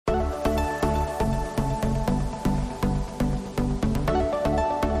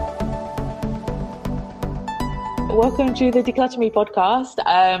Welcome to the Declutter Me podcast.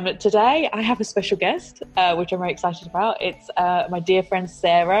 Today I have a special guest, which I'm very excited about. It's my dear friend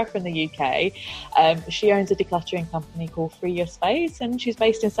Sarah from the UK. She owns a decluttering company called Free Your Space, and she's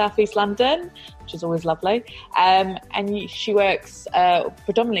based in South East London, which is always lovely. And she works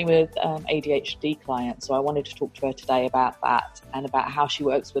predominantly with ADHD clients. So I wanted to talk to her today about that and about how she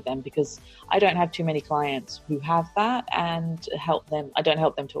works with them, because I don't have too many clients who have that and I don't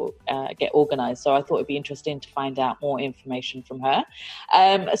help them to get organised. So I thought it'd be interesting to find out more information from her.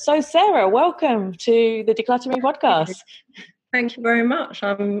 So Sarah, welcome to the Declutter Me podcast. Thank you very much.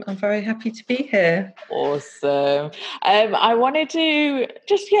 I'm very happy to be here. Awesome. I wanted to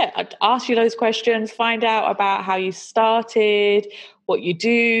just ask you those questions, find out about how you started, what you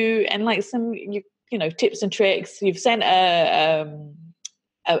do, and like some tips and tricks. You've sent a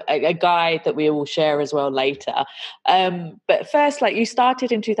guide that we will share as well later. But first, you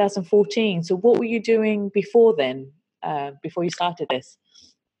started in 2014. So what were you doing before then, before you started this?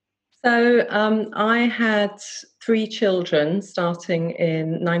 So I had 3 children starting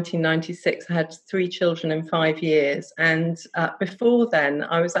in 1996. I had 3 children in 5 years. And before then,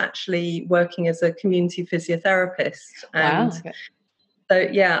 I was actually working as a community physiotherapist. And wow. Okay. So,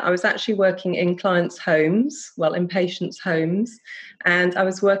 I was actually working in clients' homes, in patients' homes, and I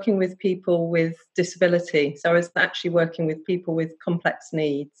was working with people with disability. So I was actually working with people with complex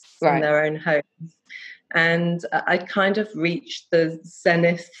needs in their own homes. And I kind of reached the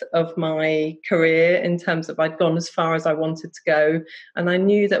zenith of my career in terms of I'd gone as far as I wanted to go. And I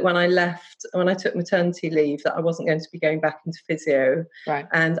knew that when I took maternity leave, that I wasn't going to be going back into physio. Right.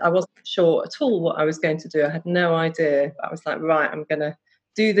 And I wasn't sure at all what I was going to do. I had no idea. But I was like, I'm going to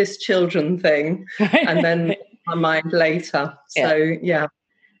do this children thing and then my mind later. So, yeah.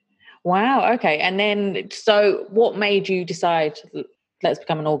 Wow. Okay. And then, so what made you decide, let's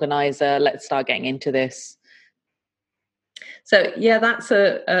become an organizer, let's start getting into this? So, that's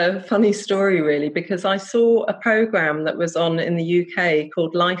a funny story, really, because I saw a program that was on in the UK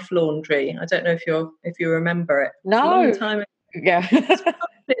called Life Laundry. I don't know if you remember it. No. It's a long time ago. Yeah. It's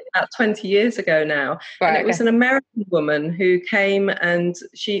probably about 20 years ago now. Right, and it was an American woman who came, and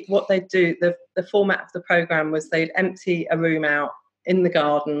what they'd do, the format of the program was they'd empty a room out in the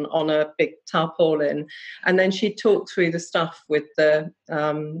garden on a big tarpaulin, and then she'd talk through the stuff with the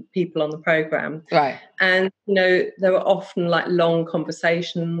people on the program. Right. And there were often long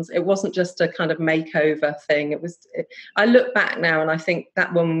conversations. It wasn't just a kind of makeover thing. I look back now and I think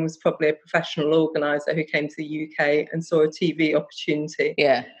that woman was probably a professional organizer who came to the UK and saw a TV opportunity.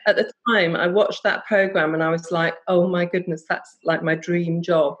 Yeah. At the time I watched that program and I was like, oh my goodness, that's like my dream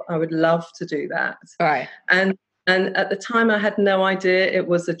job. I would love to do that. Right. And at the time, I had no idea it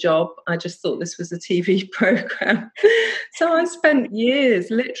was a job. I just thought this was a TV program. So I spent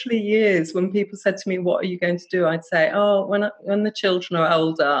literally years, when people said to me, what are you going to do? I'd say, when the children are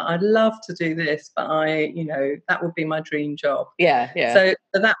older, I'd love to do this, but that would be my dream job. Yeah, yeah. So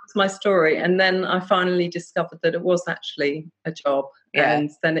that was my story. And then I finally discovered that it was actually a job. Yeah. And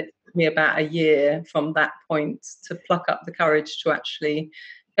then it took me about a year from that point to pluck up the courage to actually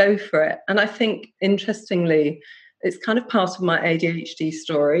go for it. And I think, interestingly, it's kind of part of my ADHD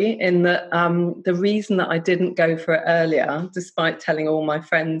story, in that the reason that I didn't go for it earlier, despite telling all my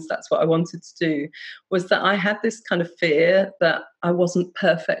friends that's what I wanted to do, was that I had this kind of fear that I wasn't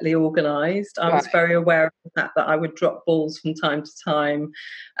perfectly organised. I was very aware of the fact that I would drop balls from time to time.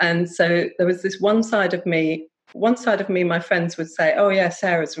 And so there was this one side of me, my friends would say, oh yeah,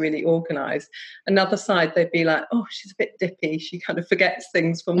 Sarah's really organised. Another side, they'd be like, oh, she's a bit dippy. She kind of forgets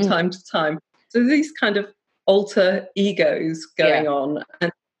things from time to time. So these kind of alter egos going on.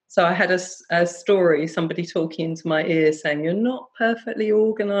 And so I had a story, somebody talking into my ear saying, you're not perfectly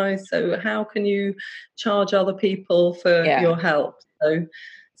organised, so how can you charge other people for your help?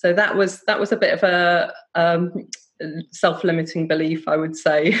 So that was a bit of a self-limiting belief, I would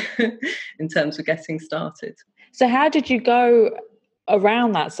say, in terms of getting started. So how did you go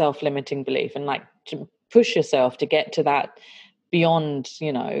around that self-limiting belief and to push yourself to get to that beyond,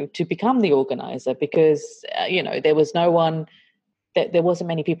 to become the organizer? Because, there was no one, there wasn't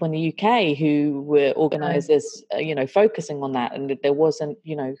many people in the UK who were organisers, focusing on that. And there wasn't,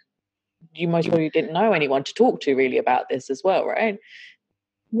 you most probably didn't know anyone to talk to really about this as well, right?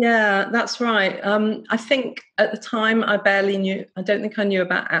 Yeah, that's right. I think at the time I don't think I knew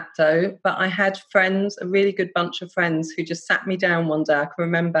about APTO, but I had friends, a really good bunch of friends who just sat me down one day, I can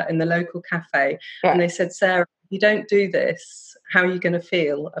remember, in the local cafe. And they said, Sarah, you don't do this, how are you going to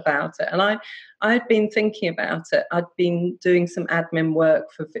feel about it? And I'd been thinking about it. I'd been doing some admin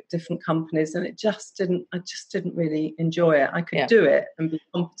work for different companies, and I just didn't really enjoy it. I could do it and be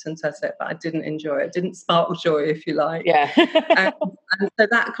competent at it, but I didn't enjoy it. It didn't spark joy, if you like. Yeah. and so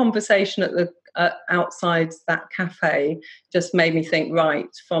that conversation at the outside that cafe just made me think, right,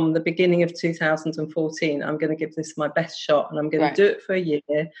 from the beginning of 2014, I'm going to give this my best shot, and I'm going to do it for a year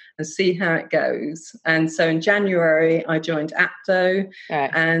and see how it goes. And so in January, I joined APTO,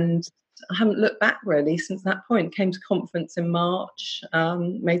 and I haven't looked back really since that point. Came to conference in March,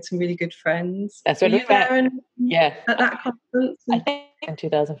 made some really good friends. That's when Were you there at that conference? I think in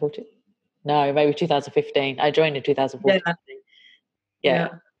 2014. No, maybe 2015. I joined in 2014.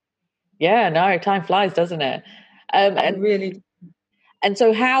 Yeah, no, time flies, doesn't it? And really. And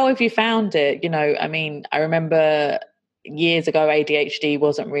so how have you found it? You know, I mean, I remember years ago, ADHD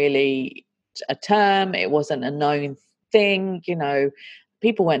wasn't really a term. It wasn't a known thing. You know,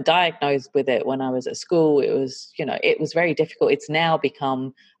 people weren't diagnosed with it when I was at school. It was, you know, it was very difficult. It's now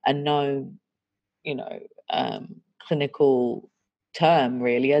become a known, you know, clinical term,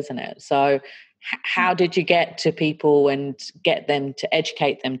 really, isn't it? So how did you get to people and get them to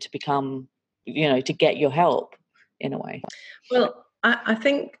educate them to become, you know, to get your help in a way? Well, I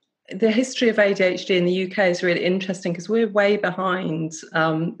think the history of ADHD in the UK is really interesting because we're way behind.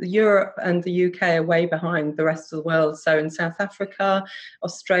 Europe and the UK are way behind the rest of the world. So in South Africa,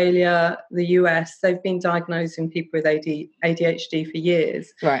 Australia, the US, they've been diagnosing people with ADHD for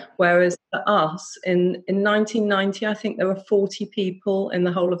years. Right. Whereas for us, in 1990, I think there were 40 people in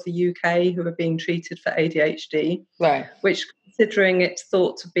the whole of the UK who were being treated for ADHD. Right. Which, considering it's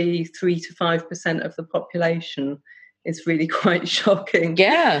thought to be 3 to 5% of the population, is really quite shocking.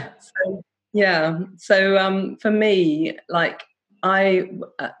 Yeah. So for me, like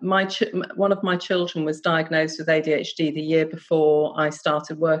one of my children was diagnosed with ADHD the year before I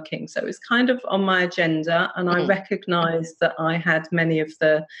started working. So it was kind of on my agenda, and I recognised that I had many of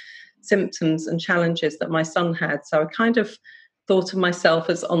the symptoms and challenges that my son had. So I kind of thought of myself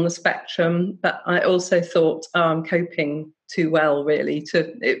as on the spectrum, but I also thought, I'm coping too well, really.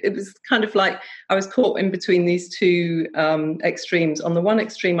 It was kind of like I was caught in between these two extremes. On the one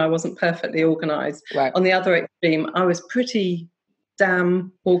extreme, I wasn't perfectly organised. Right. On the other extreme, I was pretty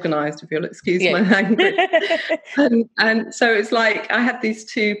damn organised, if you'll excuse my language. and so it's like I had these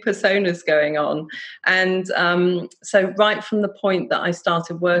two personas going on. And so right from the point that I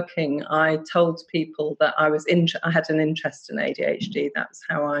started working, I told people that I had an interest in ADHD. That's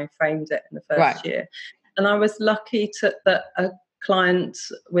how I framed it in the first year. And I was lucky that a client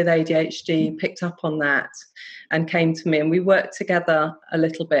with ADHD picked up on that and came to me, and we worked together a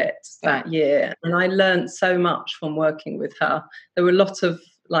little bit that year. And I learned so much from working with her. There were a lot of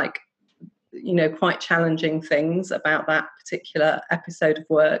quite challenging things about that particular episode of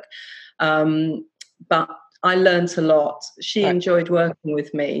work. But I learned a lot. She enjoyed working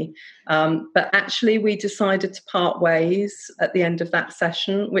with me. But actually we decided to part ways at the end of that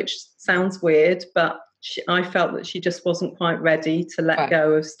session, which sounds weird, but I felt that she just wasn't quite ready to let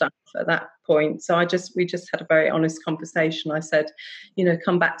go of stuff at that point. So we just had a very honest conversation. I said,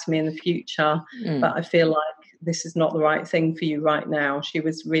 come back to me in the future, but I feel like this is not the right thing for you right now. She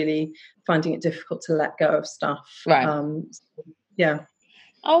was really finding it difficult to let go of stuff. Right.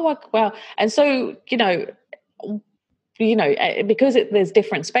 Oh, well, and so, because there's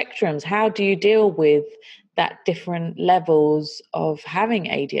different spectrums, how do you deal with that different levels of having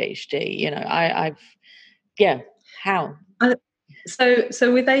ADHD? How?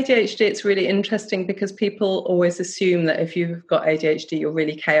 So with ADHD, it's really interesting because people always assume that if you've got ADHD, you're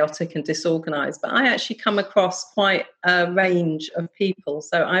really chaotic and disorganized. But I actually come across quite a range of people.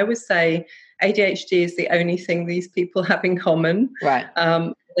 So I would say ADHD is the only thing these people have in common. Right.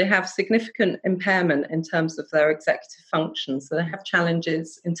 They have significant impairment in terms of their executive function. So they have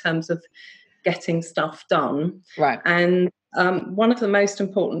challenges in terms of getting stuff done. Right. And one of the most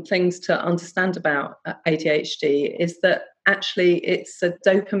important things to understand about ADHD is that actually it's a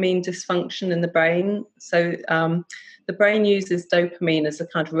dopamine dysfunction in the brain. So the brain uses dopamine as a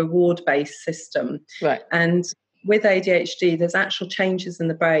kind of reward-based system. Right. And with ADHD, there's actual changes in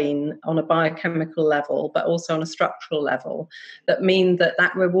the brain on a biochemical level, but also on a structural level, that mean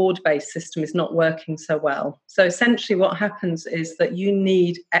that reward-based system is not working so well. So essentially what happens is that you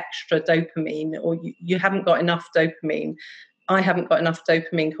need extra dopamine, or you haven't got enough dopamine. I haven't got enough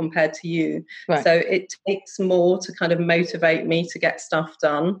dopamine compared to you. Right. So it takes more to kind of motivate me to get stuff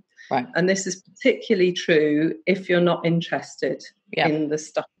done. Right. And this is particularly true if you're not interested in the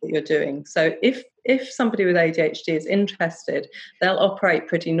stuff that you're doing. So if somebody with ADHD is interested, they'll operate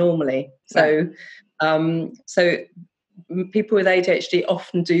pretty normally. So So people with ADHD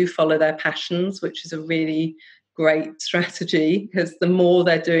often do follow their passions, which is a really great strategy, because the more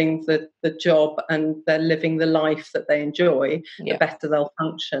they're doing the job and they're living the life that they enjoy, the better they'll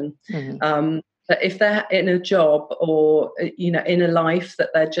function. But if they're in a job or, in a life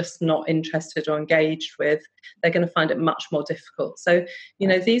that they're just not interested or engaged with, they're going to find it much more difficult. So,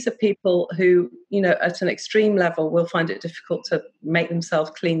 these are people who, at an extreme level will find it difficult to make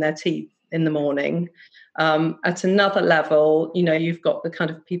themselves clean their teeth in the morning. At another level, you've got the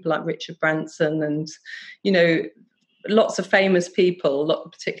kind of people like Richard Branson and, lots of famous people,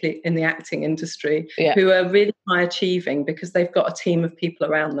 particularly in the acting industry, who are really high achieving because they've got a team of people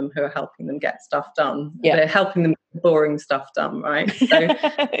around them who are helping them get stuff done. They're helping them get boring stuff done, right? So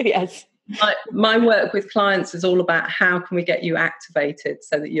yes. My work with clients is all about how can we get you activated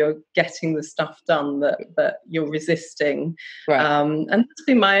so that you're getting the stuff done that you're resisting. Right. And that's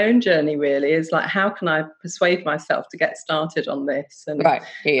been my own journey, really, is like, how can I persuade myself to get started on this? And, right.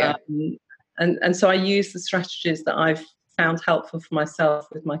 Yeah. And so I use the strategies that I've found helpful for myself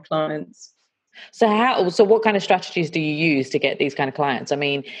with my clients. So what kind of strategies do you use to get these kind of clients? I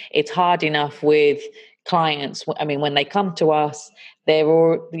mean, it's hard enough with clients. I mean, when they come to us, they're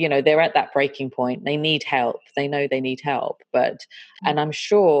at that breaking point. They need help. They know they need help. And I'm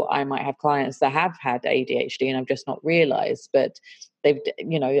sure I might have clients that have had ADHD and I've just not realized, but they've,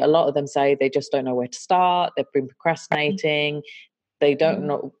 a lot of them say they just don't know where to start. They've been procrastinating. They don't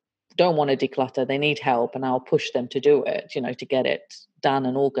want to declutter. They need help, and I'll push them to do it, to get it done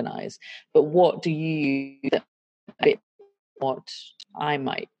and organized. But what do you what I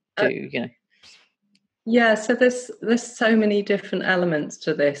might do, Yeah, so there's so many different elements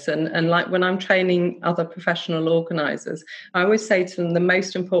to this, and like when I'm training other professional organisers, I always say to them the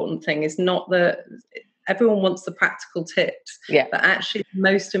most important thing is not everyone wants the practical tips, but actually the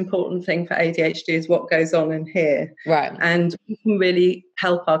most important thing for ADHD is what goes on in here. Right. And we can really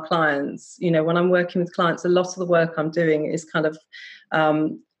help our clients. When I'm working with clients, a lot of the work I'm doing is kind of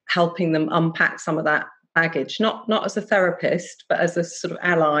helping them unpack some of that baggage, not as a therapist, but as a sort of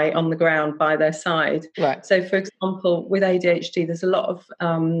ally on the ground by their side. Right. So, for example, with ADHD, there's a lot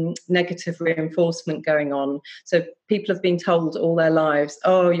of negative reinforcement going on. So people have been told all their lives,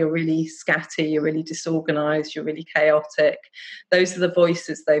 oh, you're really scatty, you're really disorganized, you're really chaotic. Those are the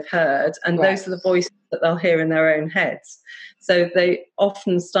voices they've heard, and those are the voices that they'll hear in their own heads. So they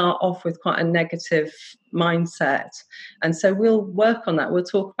often start off with quite a negative mindset. And so we'll work on that. We'll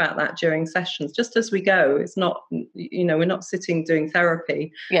talk about that during sessions, just as we go. It's not, we're not sitting doing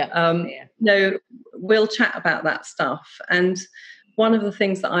therapy. We'll chat about that stuff. And one of the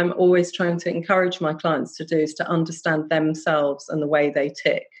things that I'm always trying to encourage my clients to do is to understand themselves and the way they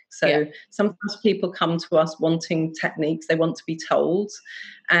tick. So sometimes people come to us wanting techniques, they want to be told.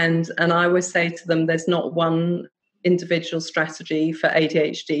 And I always say to them, there's not one individual strategy for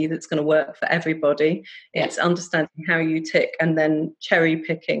ADHD that's going to work for everybody. It's understanding how you tick and then cherry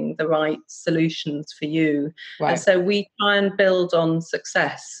picking the right solutions for you. And so we try and build on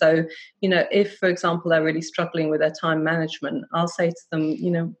success. So, if, for example, they're really struggling with their time management, I'll say to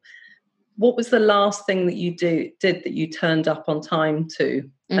them, what was the last thing that you did that you turned up on time to?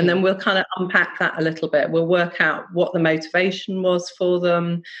 And then we'll kind of unpack that a little bit. We'll work out what the motivation was for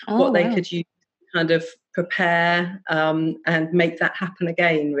them, what they could use to kind of prepare and make that happen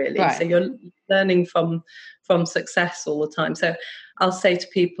again, really. So you're learning from success all the time. So I'll say to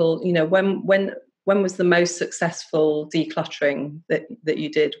people, when was the most successful decluttering that you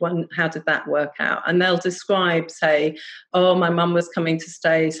did? How did that work out? And they'll describe, say, oh, my mum was coming to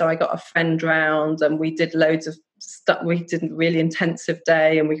stay, so I got a friend round and we did loads of stuff. We did a really intensive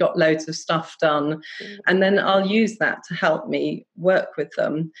day and we got loads of stuff done. And then I'll use that to help me work with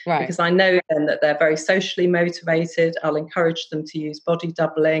them, because I know then that they're very socially motivated. I'll encourage them to use body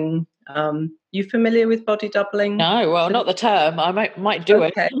doubling. You familiar with body doubling? No, well, not the term. I might do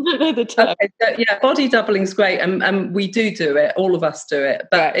it. The term. Okay. So, body doubling is great, and we do it. All of us do it.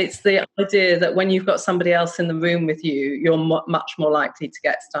 But it's the idea that when you've got somebody else in the room with you, you're much more likely to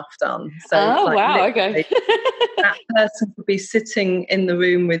get stuff done. So, okay. That person could be sitting in the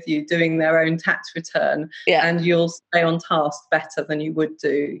room with you doing their own tax return, and you'll stay on task better than you would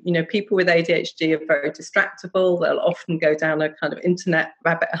do. People with ADHD are very distractible. They'll often go down a kind of internet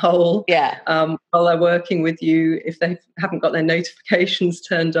rabbit hole. While they're working with you, if they haven't got their notifications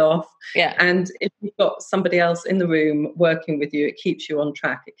turned off. And if you've got somebody else in the room working with you, it keeps you on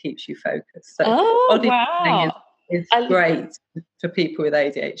track, it keeps you focused. So body doubling is great for people with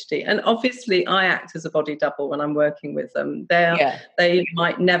ADHD. And obviously I act as a body double when I'm working with them. They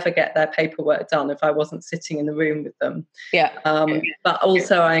might never get their paperwork done if I wasn't sitting in the room with them. But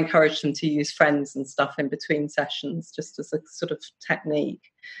also I encourage them to use friends and stuff in between sessions, just as a sort of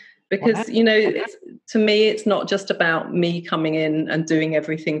technique. Because, to me, it's not just about me coming in and doing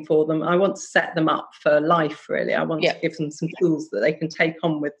everything for them. I want to set them up for life, really. I want to give them some tools that they can take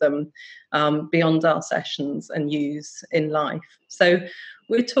on with them beyond our sessions and use in life. So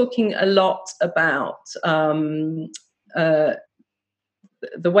we're talking a lot about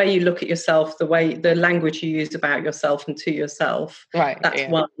the way you look at yourself, the language you use about yourself and to yourself.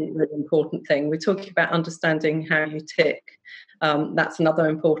 That's one really important thing. We're talking about understanding how you tick. That's another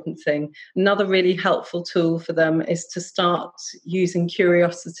important thing. Another really helpful tool for them is to start using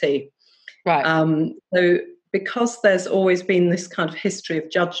curiosity. So because there's always been this kind of history of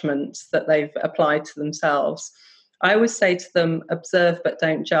judgment that they've applied to themselves, I always say to them, observe but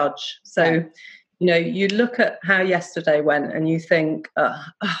don't judge. So you look at how yesterday went and you think,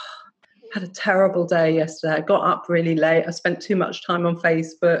 had a terrible day yesterday. I got up really late. I spent too much time on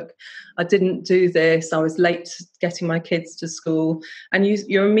Facebook. I didn't do this. I was late getting my kids to school. And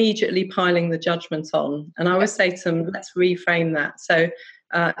you're immediately piling the judgment on. And I always say to them, let's reframe that. So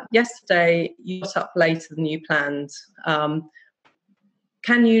yesterday you got up later than you planned.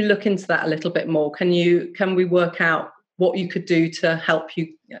 Can you look into that a little bit more? Can we work out what you could do to help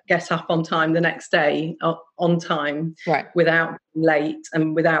you get up on time the next day, on time, without late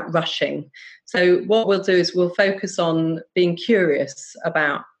and without rushing? So what we'll do is we'll focus on being curious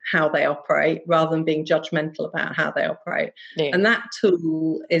about how they operate rather than being judgmental about how they operate. And that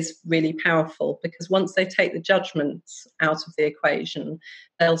tool is really powerful, because once they take the judgments out of the equation,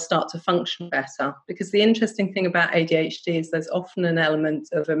 they'll start to function better. Because the interesting thing about ADHD is there's often an element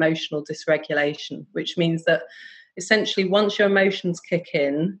of emotional dysregulation, which means that essentially once your emotions kick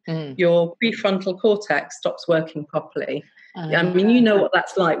in, your prefrontal cortex stops working properly. I mean, you know what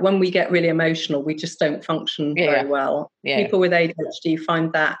that's like. When we get really emotional, we just don't function very well. People with ADHD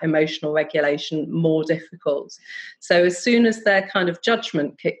find that emotional regulation more difficult. So as soon as their kind of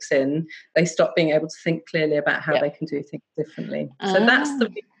judgment kicks in, they stop being able to think clearly about how they can do things differently. So that's the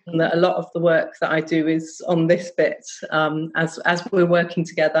reason that a lot of the work that I do is on this bit, as we're working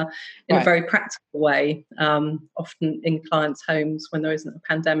together in a very practical way, often in clients' homes when there isn't a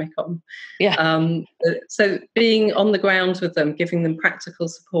pandemic on. So being on the ground with them, giving them practical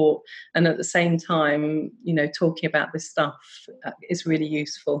support, and at the same time, talking about this stuff is really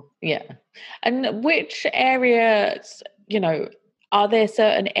useful. And which areas, are there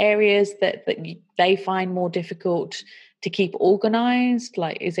certain areas that they find more difficult to keep organized?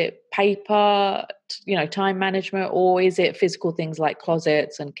 Like, is it paper, time management, or is it physical things like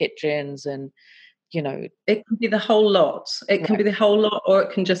closets and kitchens and, It can be the whole lot. It can be the whole lot, or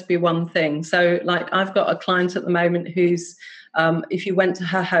it can just be one thing. So like I've got a client at the moment who's, if you went to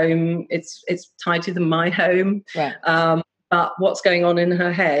her home, it's tidier than my home. But what's going on in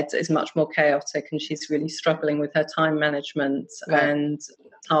her head is much more chaotic, and she's really struggling with her time management and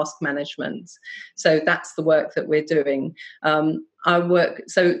task management. So that's the work that we're doing. I work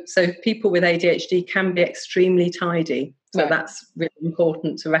so people with ADHD can be extremely tidy. So that's really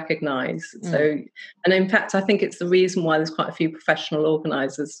important to recognise. So, and in fact, I think it's the reason why there's quite a few professional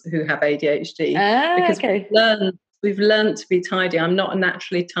organisers who have ADHD, because we've learned to be tidy. I'm not a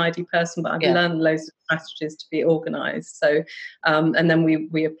naturally tidy person, but I've learned loads of strategies to be organised. So, and then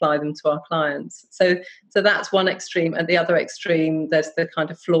we apply them to our clients. So that's one extreme. At the other extreme, there's the kind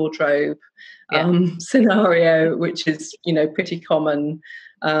of floor drobe scenario, which is pretty common.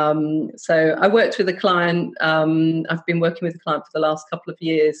 So I worked with a client. I've been working with a client for the last couple of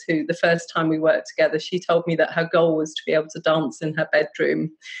years, who the first time we worked together, she told me that her goal was to be able to dance in her bedroom.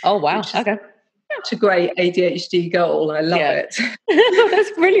 Oh, wow. Okay. Such a great ADHD goal. I love it.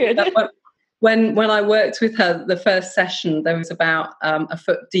 That's brilliant. When I worked with her, the first session, there was about a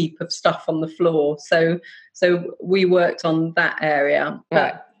foot deep of stuff on the floor. So we worked on that area.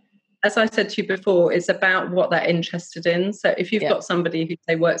 But as I said to you before, it's about what they're interested in. So if you've got somebody who,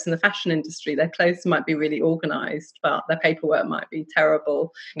 say, works in the fashion industry, their clothes might be really organised, but their paperwork might be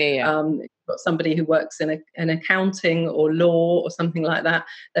terrible. If you've got somebody who works in accounting or law or something like that,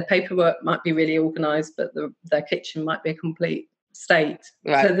 their paperwork might be really organised, but their kitchen might be a complete state.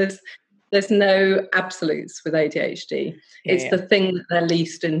 So there's no absolutes with ADHD. It's the thing that they're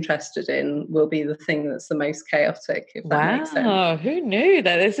least interested in will be the thing that's the most chaotic, if that makes sense. Wow, who knew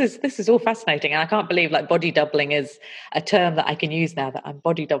that? This is all fascinating. And I can't believe body doubling is a term that I can use now, that I'm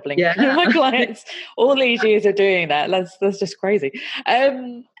body doubling my clients. All these years of doing that. That's just crazy.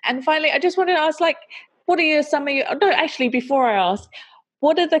 And finally, I just wanted to ask, what are some of your, no, actually, before I ask,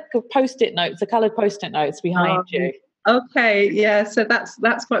 what are the post-it notes, the coloured post-it notes behind you? Okay, yeah, so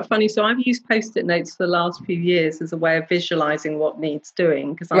that's quite funny. So I've used post-it notes for the last few years as a way of visualising what needs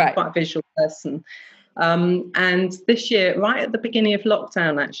doing, because I'm quite a visual person. And this year, right at the beginning of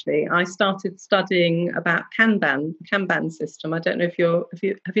lockdown, actually, I started studying about Kanban system. I don't know if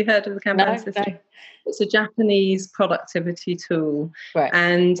have you heard of the Kanban system? No. It's a Japanese productivity tool. Right.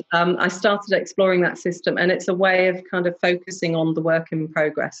 And I started exploring that system, and it's a way of kind of focusing on the work in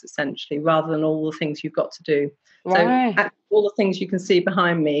progress, essentially, rather than all the things you've got to do. Right. So all the things you can see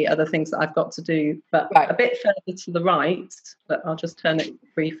behind me are the things that I've got to do, but a bit further to the right, but I'll just turn it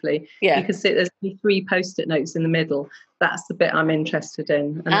briefly. Yeah. You can see there's 3 post-it notes in the middle. That's the bit I'm interested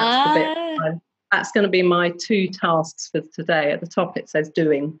in, and that's the bit that's going to be my 2 tasks for today. At the top it says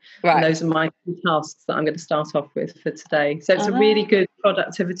doing, and those are my 2 tasks that I'm going to start off with for today. So it's a really good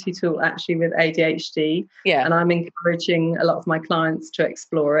productivity tool, actually, with ADHD. Yeah. And I'm encouraging a lot of my clients to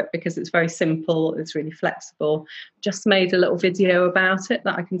explore it because it's very simple, it's really flexible. Just made a little video about it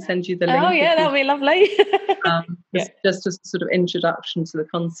that I can send you the link. Oh yeah, that'll be lovely. Just as a sort of introduction to the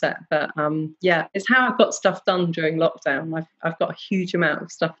concept. But yeah, it's how I've got stuff done during lockdown. I've got a huge amount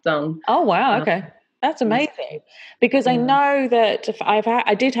of stuff done. Oh wow, okay. That's amazing, because I know that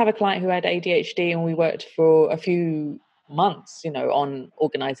I did have a client who had ADHD, and we worked for a few months, on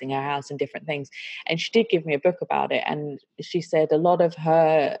organizing her house and different things. And she did give me a book about it, and she said a lot of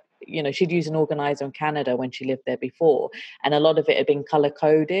her, she'd use an organizer in Canada when she lived there before, and a lot of it had been color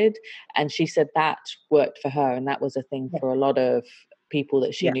coded, and she said that worked for her, and that was a thing for a lot of people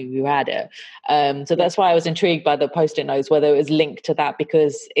that she knew who had it. So that's why I was intrigued by the post-it notes, whether it was linked to that,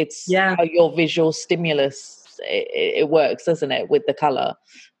 because it's how your visual stimulus, it works, doesn't it, with the color?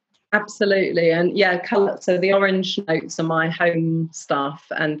 Absolutely. And colour. So the orange notes are my home stuff,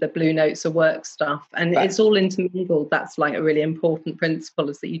 and the blue notes are work stuff, and it's all intermingled. That's like a really important principle,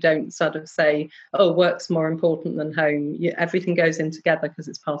 is that you don't sort of say, oh, work's more important than home. Everything goes in together because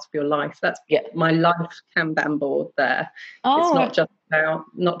it's part of your life. That's my life Kanban board there. It's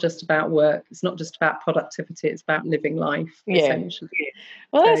not just about work. It's not just about productivity. It's about living life, essentially.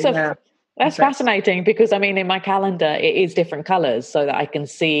 Well, that's fascinating, because in my calendar it is different colors, so that I can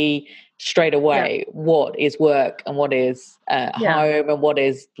see straight away what is work and what is home and what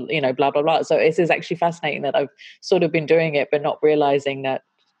is blah blah blah. So it is actually fascinating that I've sort of been doing it but not realizing that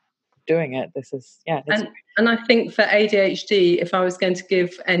doing it. This is and I think for ADHD, if I was going to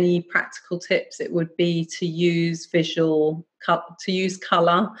give any practical tips, it would be to use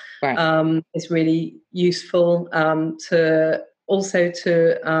color. Is really useful. To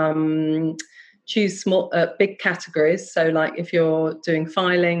choose small, big categories. So like if you're doing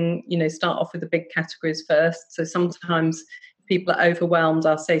filing, start off with the big categories first. So sometimes people are overwhelmed.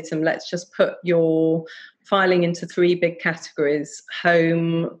 I'll say to them, let's just put your filing into 3 big categories: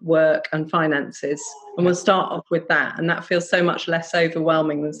 home, work, and finances. And we'll start off with that. And that feels so much less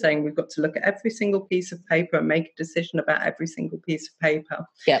overwhelming than saying we've got to look at every single piece of paper and make a decision about every single piece of paper.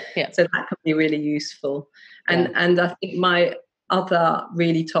 So that can be really useful. And I think my other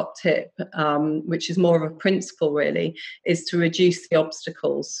really top tip, which is more of a principle really, is to reduce the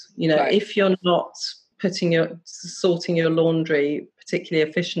obstacles. If you're not sorting your laundry particularly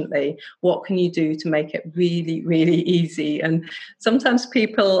efficiently, what can you do to make it really, really easy? And sometimes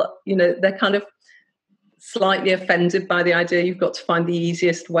people, they're kind of slightly offended by the idea you've got to find the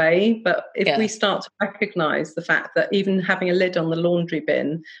easiest way. But if we start to recognize the fact that even having a lid on the laundry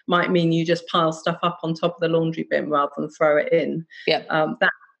bin might mean you just pile stuff up on top of the laundry bin rather than throw it in,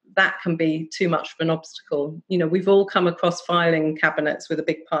 that can be too much of an obstacle. We've all come across filing cabinets with a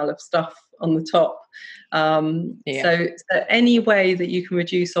big pile of stuff on the top. So any way that you can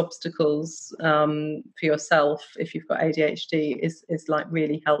reduce obstacles for yourself if you've got ADHD is like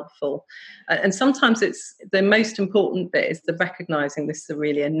really helpful. And sometimes it's the most important bit is the recognizing this is a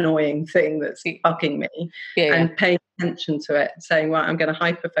really annoying thing that's bugging me, and paying attention to it, saying, right, I'm going to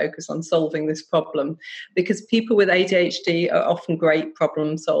hyper focus on solving this problem, because people with ADHD are often great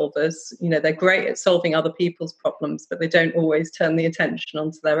problem solvers. They're great at solving other people's problems, but they don't always turn the attention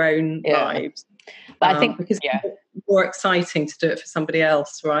onto their own lives. But I think because it's more exciting to do it for somebody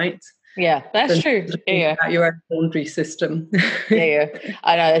else, right? Yeah, that's true. About your own laundry system. I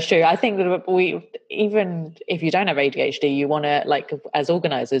know, that's true. I think that even if you don't have ADHD, you want to, like, as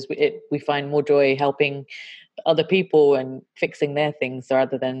organizers, we find more joy helping other people and fixing their things,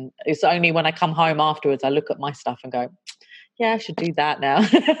 rather than, it's only when I come home afterwards I look at my stuff and go, I should do that now.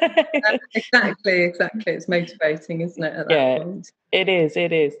 Exactly. It's motivating, isn't it, at that point? It is.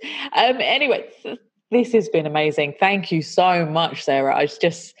 Anyway, This has been amazing. Thank you so much, Sarah.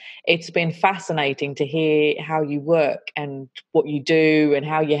 It's been fascinating to hear how you work and what you do and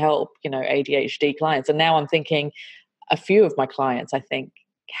how you help, ADHD clients. And now I'm thinking a few of my clients, I think,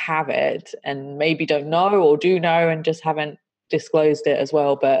 have it and maybe don't know or do know and just haven't disclosed it as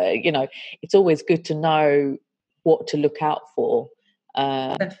well. But, it's always good to know what to look out for.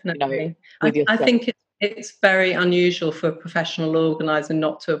 Definitely. With I yourself. think it's very unusual for a professional organizer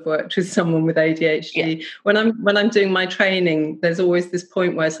not to have worked with someone with ADHD. Yeah. When I'm doing my training, there's always this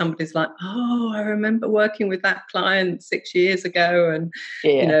point where somebody's like, oh, I remember working with that client 6 years ago, and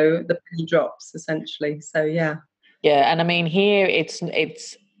the penny drops essentially. So yeah. Yeah, and I mean here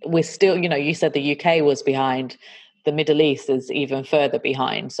we're still, you said the UK was behind, the Middle East is even further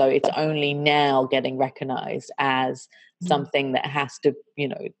behind. So it's only now getting recognized as something that has to,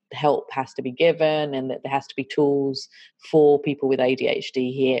 help has to be given, and that there has to be tools for people with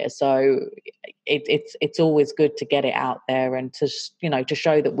ADHD here. So it's always good to get it out there and to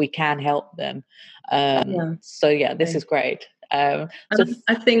show that we can help them. So yeah, this is great. I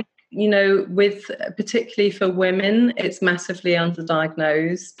think, with particularly for women, it's massively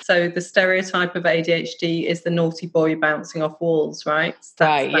underdiagnosed. So the stereotype of ADHD is the naughty boy bouncing off walls, right?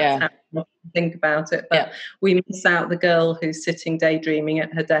 That's how we think about it. But we miss out the girl who's sitting daydreaming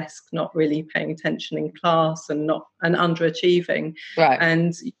at her desk, not really paying attention in class and underachieving. Right.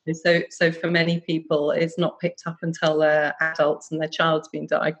 And so for many people, it's not picked up until they're adults and their child's been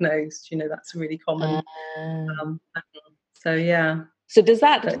diagnosed. That's a really common. So yeah. So does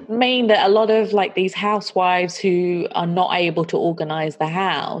that mean that a lot of like these housewives who are not able to organize the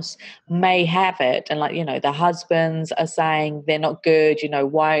house may have it, and like, the husbands are saying they're not good,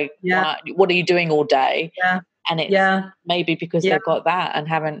 why what are you doing all day? And it's maybe because they've got that and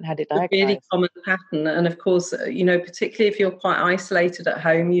haven't had it diagnosed. It's a really common pattern. And of course, particularly if you're quite isolated at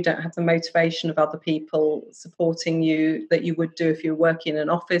home, you don't have the motivation of other people supporting you that you would do if you were working in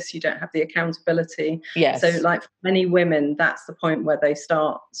an office. You don't have the accountability. Yes. So like for many women, that's the point where they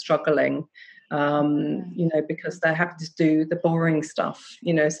start struggling. Because they're having to do the boring stuff.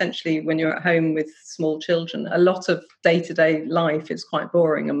 Essentially when you're at home with small children, a lot of day-to-day life is quite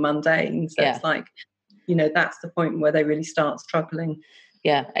boring and mundane. So it's like, that's the point where they really start struggling.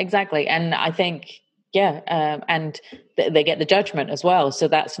 Yeah, exactly. And I think, and they get the judgment as well. So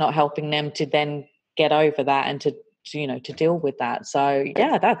that's not helping them to then get over that and to deal with that. So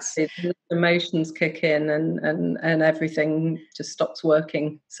that's emotions kick in and everything just stops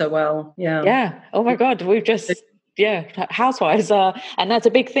working so well. Yeah. Oh my God. We've just, housewives are, and that's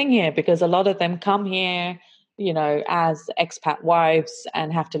a big thing here because a lot of them come here, as expat wives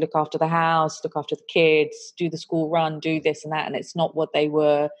and have to look after the house, look after the kids, do the school run, do this and that. And it's not what they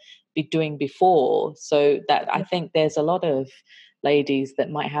were doing before. So that I think there's a lot of ladies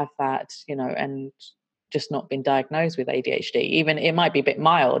that might have that, and just not been diagnosed with ADHD. Even it might be a bit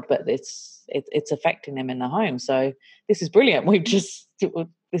mild, but it's affecting them in the home. So this is brilliant. This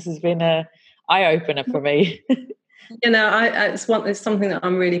has been a eye opener for me. It's something that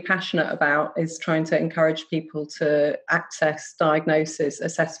I'm really passionate about, is trying to encourage people to access diagnosis,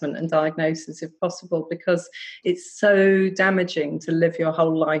 assessment and diagnosis if possible, because it's so damaging to live your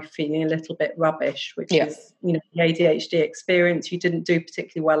whole life feeling a little bit rubbish, which is, the ADHD experience. You didn't do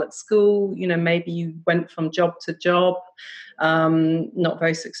particularly well at school. Maybe you went from job to job, not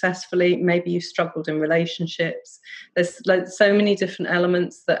very successfully. Maybe you struggled in relationships. There's so many different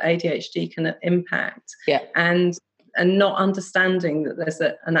elements that ADHD can impact. And not understanding that there's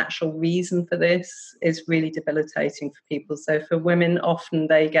an actual reason for this is really debilitating for people. So for women, often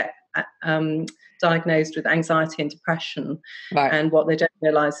they get diagnosed with anxiety and depression. Right. And what they don't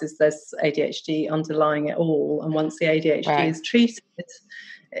realise is there's ADHD underlying it all. And once the ADHD is treated,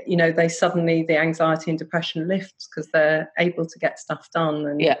 the anxiety and depression lifts because they're able to get stuff done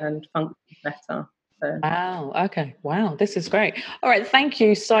and function better. Wow. Okay. Wow. This is great. All right. Thank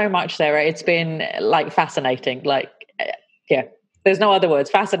you so much, Sarah. It's been fascinating. There's no other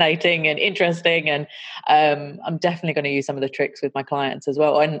words. Fascinating and interesting. And I'm definitely going to use some of the tricks with my clients as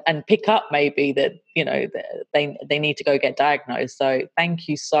well, and pick up maybe that, they need to go get diagnosed. So thank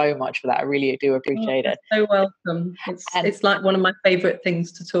you so much for that. I really do appreciate it. So welcome. It's like one of my favorite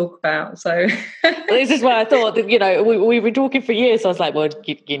things to talk about. So this is what I thought that, we were talking for years. So I was like, well,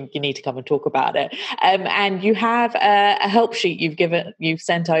 you need to come and talk about it. And you have a help sheet you've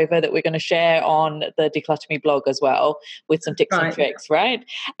sent over that we're going to share on the Declutter Me blog as well, with some tips and tricks, right?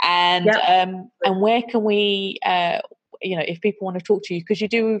 And and where can we, if people want to talk to you, because you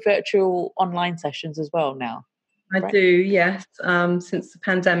do virtual online sessions as well now. I do, yes. Since the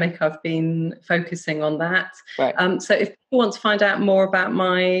pandemic, I've been focusing on that. Right. So if people want to find out more about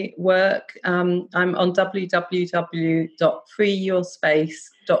my work, I'm on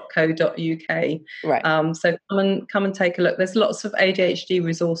www.freeyourspace.co.uk. Right. So come and take a look. There's lots of ADHD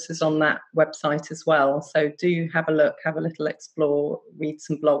resources on that website as well. So do have a look, have a little explore, read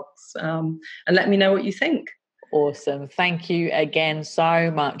some blogs, and let me know what you think. Awesome. Thank you again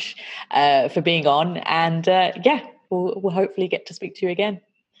so much for being on. And we'll hopefully get to speak to you again.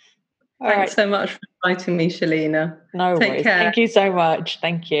 Thanks so much for inviting me, Shalina. No worries. Take care. Thank you so much.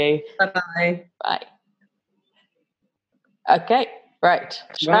 Thank you. Bye-bye. Bye. Okay. Right.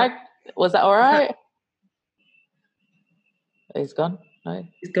 Shrag, was that all right? He's gone. No,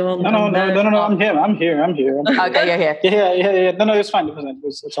 he's gone. No. I'm here. Okay, you're here. Yeah. No, it's fine.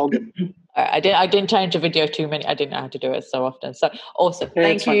 It's all good. I didn't change the video too many. I didn't know how to do it so often. So awesome. Yeah,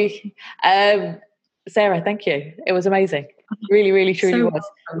 thank you, Sarah. Thank you. It was amazing. Really, really, truly was.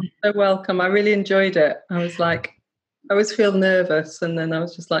 So welcome. I really enjoyed it. I was like, I always feel nervous, and then I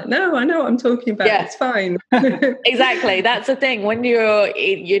was just like, no, I know what I'm talking about. Yeah. It's fine. Exactly. That's the thing. When you're,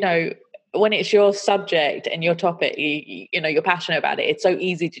 when it's your subject and your topic, you're passionate about it, it's so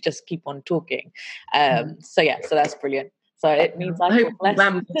easy to just keep on talking. So that's brilliant. So it means I hope I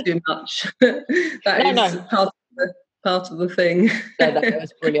ramble too much. That is part of the thing. No, that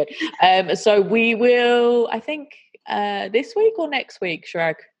was brilliant. So we will, I think, this week or next week,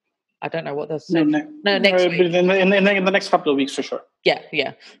 Shrag? I don't know what they'll say. No, next week. In the next couple of weeks for sure.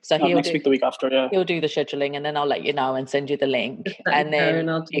 Yeah. So next week, the week after, yeah. He'll do the scheduling, and then I'll let you know and send you the link, and then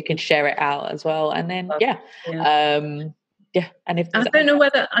you can share it out as well. And then and if I don't know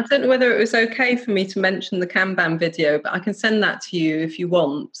whether it was okay for me to mention the Kanban video, but I can send that to you if you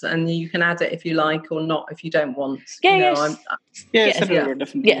want, and you can add it if you like or not if you don't want. Send it over,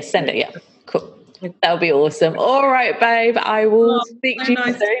 definitely. Yes, send it. Yeah, cool. That'll be awesome. All right, babe. I will speak to you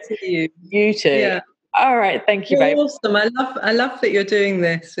nice soon. To you. You too. Yeah. All right. Thank you, babe. Awesome. I love that you're doing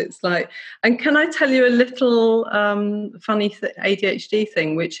this. It's like, and can I tell you a little funny ADHD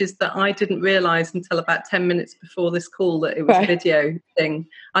thing, which is that I didn't realise until about 10 minutes before this call that it was a video thing.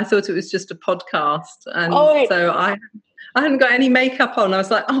 I thought it was just a podcast, and so I hadn't got any makeup on. I was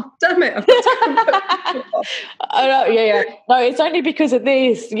like, oh, damn it. I've got to put yeah. No, it's only because of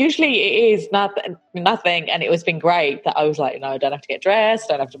this. Usually it is nothing, and it's been great that I was like, no, I don't have to get dressed,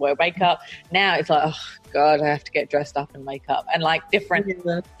 don't have to wear makeup. Now it's like, oh, God, I have to get dressed up and makeup, and like different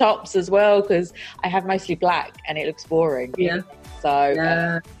tops as well, because I have mostly black and it looks boring. Yeah.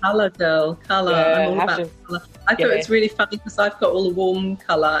 So colour, girl, colour. I'm all about colour. I thought it's really funny because I've got all the warm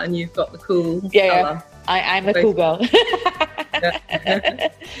colour and you've got the cool colour. Yeah. I'm a cool girl.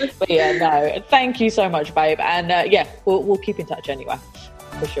 But no, thank you so much, babe. And we'll keep in touch anyway,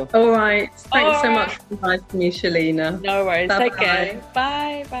 for sure. All right. Thanks so much for inviting me, Shalina. No worries. Bye-bye. Take care.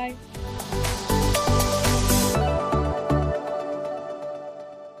 Bye.